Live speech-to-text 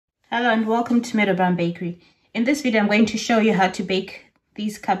Hello and welcome to Meadow Bakery. In this video I'm going to show you how to bake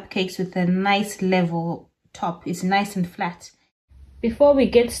these cupcakes with a nice level top. It's nice and flat. Before we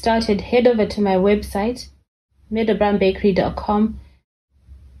get started, head over to my website meadowbrownbakery.com.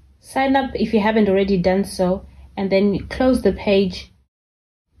 Sign up if you haven't already done so, and then close the page.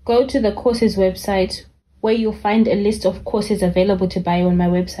 Go to the courses website where you'll find a list of courses available to buy on my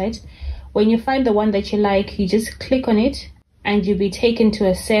website. When you find the one that you like, you just click on it and you'll be taken to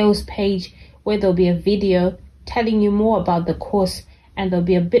a sales page where there'll be a video telling you more about the course, and there'll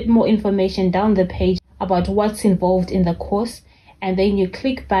be a bit more information down the page about what's involved in the course, and then you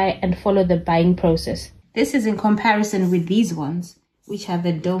click buy and follow the buying process. This is in comparison with these ones, which have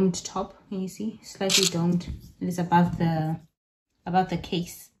the domed top. Can you see? Slightly domed, and it's above the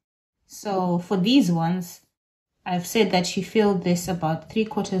case. So for these ones, I've said that you fill this about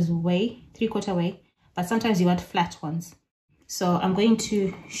three-quarter way, but sometimes you want flat ones. So I'm going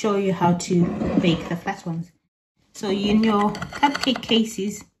to show you how to bake the flat ones. So in your cupcake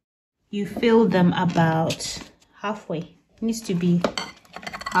cases, you fill them about halfway. It needs to be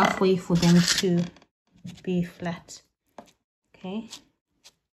halfway for them to be flat. Okay,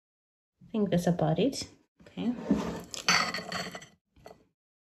 I think that's about it. Okay.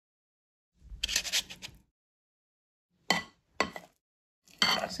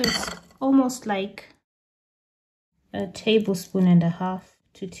 So it's almost like a tablespoon and a half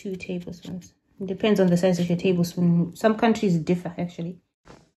to 2 tablespoons. It depends on the size of your tablespoon. Some countries differ actually.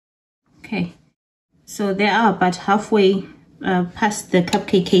 Okay, so they are about halfway past the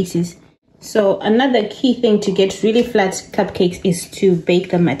cupcake cases. So another key thing to get really flat cupcakes is to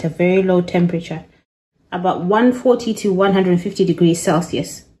bake them at a very low temperature, about 140 to 150 degrees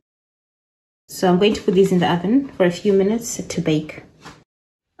Celsius. So I'm going to put these in the oven for a few minutes to bake.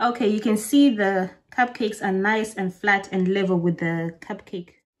 Okay, you can see the cupcakes are nice and flat and level with the cupcake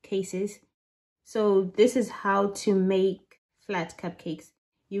cases. So this is how to make flat cupcakes.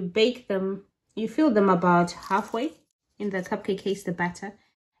 You bake them, you fill them about halfway in the cupcake case, the batter,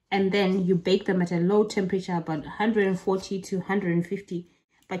 and then you bake them at a low temperature, about 140 to 150.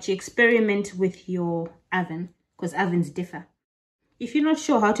 But you experiment with your oven because ovens differ. If you're not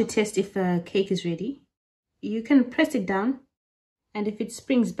sure how to test if a cake is ready, you can press it down, and if it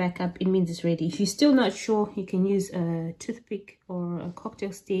springs back up, it means it's ready. If you're still not sure, you can use a toothpick or a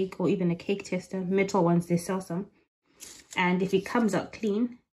cocktail stick or even a cake tester. Metal ones, they sell some. And if it comes out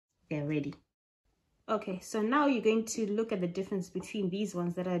clean, they're ready. Okay, so now you're going to look at the difference between these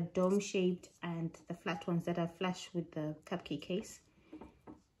ones that are dome-shaped and the flat ones that are flush with the cupcake case.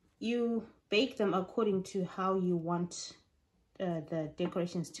 You bake them according to how you want the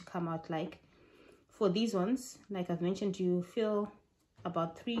decorations to come out like. For these ones, like I've mentioned, you fill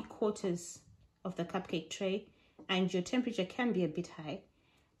about 3/4 of the cupcake tray, and your temperature can be a bit high,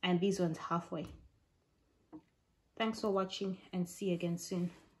 and these ones halfway. Thanks for watching, and see you again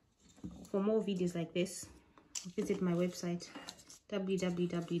soon. For more videos like this, visit my website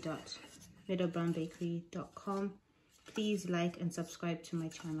www.meadowbrownbakery.com. Please like and subscribe to my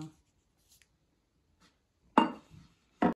channel.